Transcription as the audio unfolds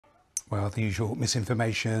Well, the usual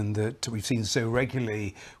misinformation that we've seen so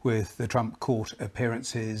regularly with the Trump court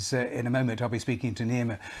appearances. In a moment, I'll be speaking to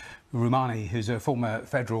Neama Rahmani, who's a former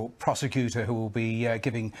federal prosecutor, who will be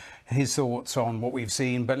giving his thoughts on what we've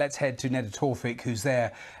seen. But let's head to Neda Tawfik, who's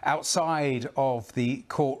there outside of the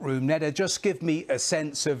courtroom. Neda, just give me a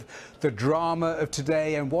sense of the drama of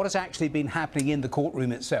today and what has actually been happening in the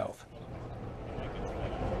courtroom itself.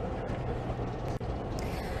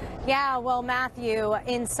 Yeah, well, Matthew,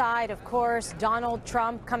 inside, of course, Donald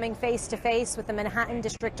Trump coming face to face with the Manhattan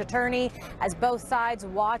District Attorney as both sides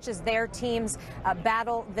watch as their teams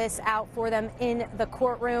battle this out for them in the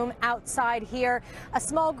courtroom. Outside here, a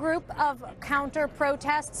small group of counter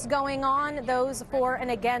protests going on, those for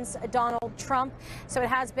and against Donald Trump. So it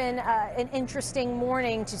has been an interesting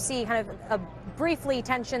morning to see kind of briefly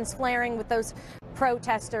tensions flaring with those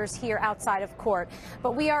protesters here outside of court.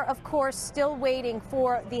 But we are, of course, still waiting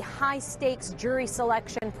for the high-stakes jury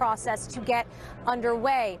selection process to get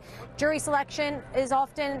underway. Jury selection is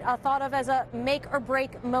often thought of as a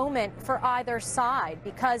make-or-break moment for either side,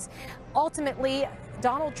 because ultimately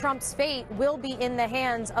Donald Trump's fate will be in the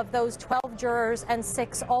hands of those 12 jurors and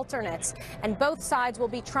 6 alternates, and both sides will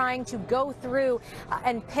be trying to go through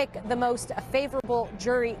and pick the most favorable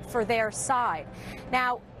jury for their side.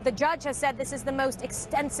 Now, the judge has said this is the most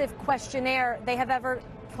extensive questionnaire they have ever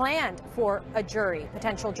planned for a jury,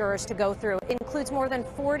 potential jurors to go through. It includes more than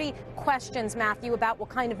 40 questions, Matthew, about what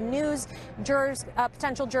kind of news jurors,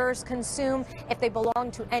 potential jurors consume, if they belong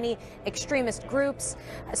to any extremist groups.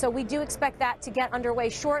 So we do expect that to get underway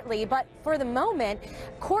shortly. But for the moment,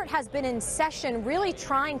 court has been in session really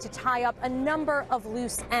trying to tie up a number of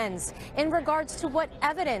loose ends in regards to what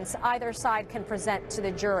evidence either side can present to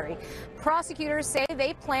the jury. Prosecutors say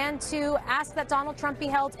they plan to ask that Donald Trump be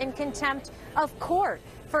held in contempt of court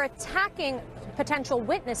for attacking potential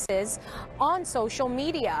witnesses on social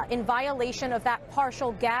media in violation of that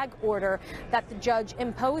partial gag order that the judge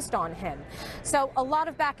imposed on him. So a lot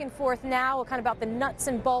of back and forth now, kind of about the nuts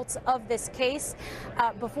and bolts of this case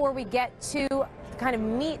before we get to the kind of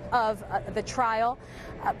meat of the trial.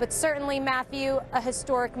 But certainly, Matthew, a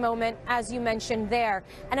historic moment, as you mentioned there,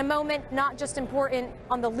 and a moment not just important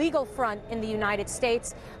on the legal front in the United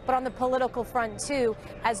States, but on the political front, too,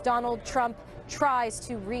 as Donald Trump tries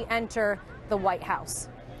to re-enter the White House.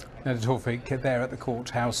 Neda Tawfik there at the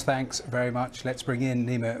courthouse. Thanks very much. Let's bring in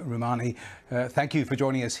Neama Rahmani. Thank you for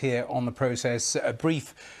joining us here on The Process. A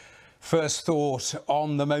brief first thought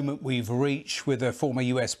on the moment we've reached with a former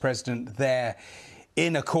US president there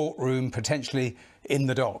in a courtroom, potentially in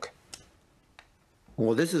the dock.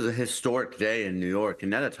 Well, this is a historic day in New York,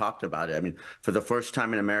 and Neda talked about it. I mean, for the first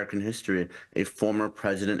time in American history, a former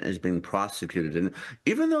president is being prosecuted. And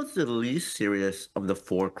even though it's the least serious of the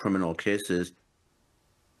 4 criminal cases,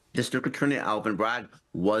 District Attorney Alvin Bragg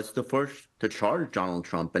was the first to charge Donald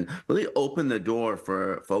Trump and really open the door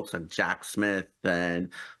for folks like Jack Smith and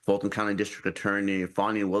Fulton County District Attorney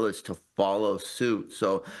Fani Willis to follow suit.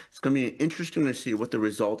 So it's going to be interesting to see what the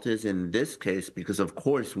result is in this case, because, of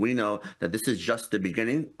course, we know that this is just the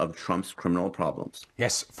beginning of Trump's criminal problems.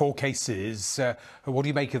 Yes, 4 cases. What do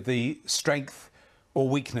you make of the strength or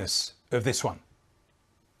weakness of this one?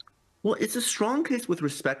 Well, it's a strong case with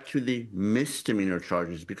respect to the misdemeanor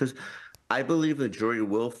charges, because I believe the jury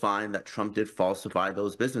will find that Trump did falsify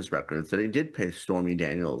those business records, that he did pay Stormy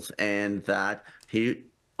Daniels, and that he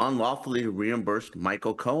unlawfully reimbursed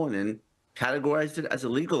Michael Cohen and categorized it as a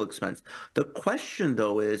legal expense. The question,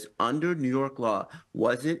 though, is under New York law,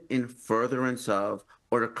 was it in furtherance of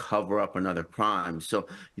or to cover up another crime? So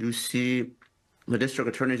you see the district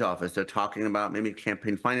attorney's office, they're talking about maybe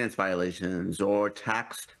campaign finance violations or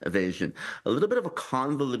tax evasion. A little bit of a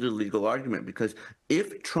convoluted legal argument, because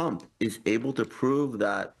if Trump is able to prove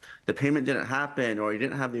that the payment didn't happen or he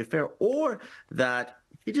didn't have the affair, or that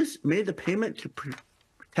he just made the payment to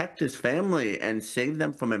protect his family and save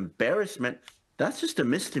them from embarrassment, that's just a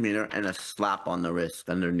misdemeanor and a slap on the wrist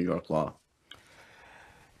under New York law.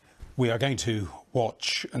 We are going to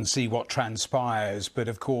watch and see what transpires, but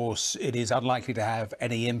of course it is unlikely to have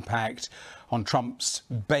any impact on Trump's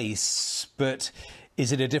base. But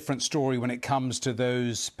is it a different story when it comes to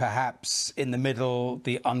those perhaps in the middle,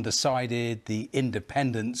 the undecided, the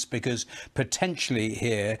independents? Because potentially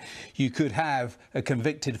here you could have a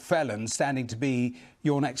convicted felon standing to be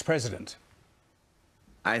your next president.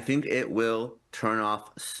 I think it will turn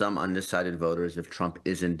off some undecided voters if Trump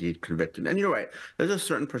is indeed convicted. And you're right. There's a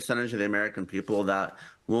certain percentage of the American people that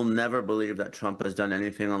will never believe that Trump has done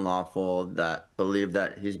anything unlawful, that believe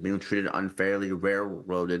that he's being treated unfairly,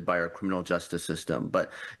 railroaded by our criminal justice system.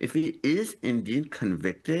 But if he is indeed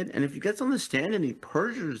convicted, and if he gets on the stand and he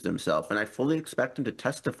perjures himself, and I fully expect him to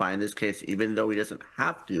testify in this case, even though he doesn't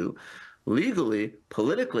have to, legally,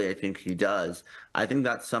 politically, I think he does. I think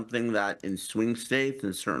that's something that in swing states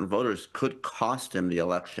and certain voters could cost him the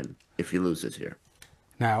election if he loses here.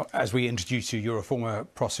 Now, as we introduce you, you're a former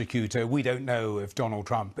prosecutor. We don't know if Donald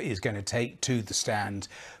Trump is going to take to the stand,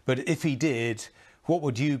 but if he did, what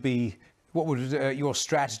would your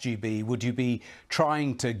strategy be? Would you be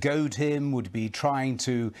trying to goad him? Would you be trying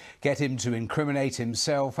to get him to incriminate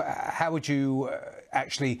himself? How would you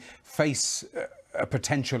actually face a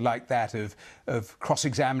potential like that of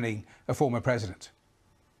cross-examining a former president?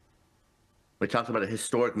 We talked about a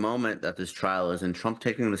historic moment that this trial is, and Trump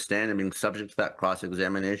taking the stand and being subject to that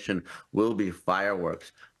cross-examination will be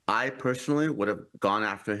fireworks. I personally would have gone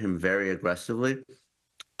after him very aggressively.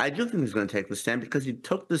 I do think he's going to take the stand because he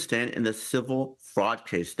took the stand in the civil fraud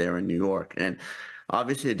case there in New York. And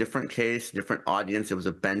obviously a different case, different audience. It was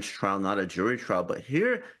a bench trial, not a jury trial. But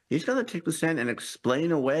here, he's going to take the stand and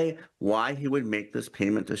explain away why he would make this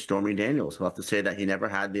payment to Stormy Daniels. He'll have to say that he never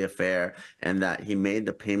had the affair and that he made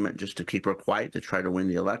the payment just to keep her quiet to try to win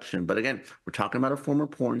the election. But again, we're talking about a former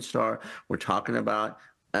porn star. We're talking about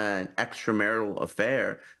an extramarital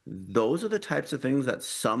affair. Those are the types of things that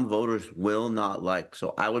some voters will not like.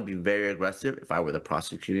 So I would be very aggressive if I were the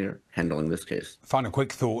prosecutor handling this case. Final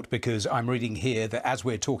quick thought, because I'm reading here that as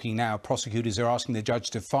we're talking now, prosecutors are asking the judge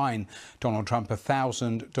to fine Donald Trump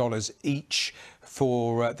 $1,000 each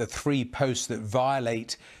for the 3 posts that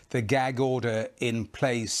violate the gag order in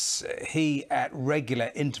place. He, at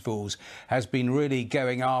regular intervals, has been really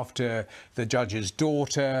going after the judge's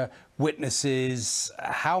daughter, witnesses.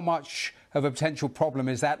 How much of a potential problem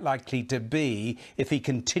is that likely to be if he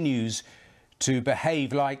continues to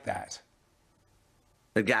behave like that?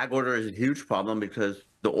 The gag order is a huge problem because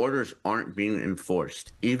the orders aren't being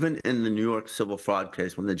enforced. Even in the New York civil fraud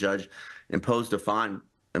case, when the judge imposed fines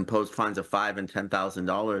of $5,000 and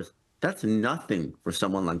 $10,000, that's nothing for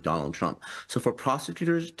someone like Donald Trump. So for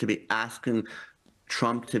prosecutors to be asking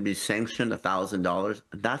Trump to be sanctioned $1,000,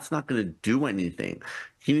 that's not going to do anything.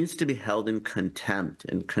 He needs to be held in contempt,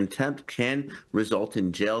 and contempt can result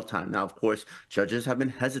in jail time. Now, of course, judges have been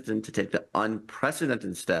hesitant to take the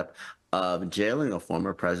unprecedented step of jailing a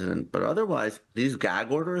former president, but otherwise, these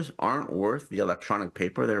gag orders aren't worth the electronic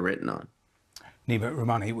paper they're written on. Neama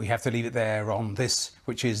Rahmani, we have to leave it there on this,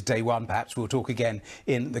 which is day one. Perhaps we'll talk again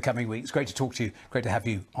in the coming weeks. Great to talk to you. Great to have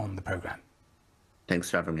you on the programme. Thanks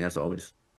for having me, as always.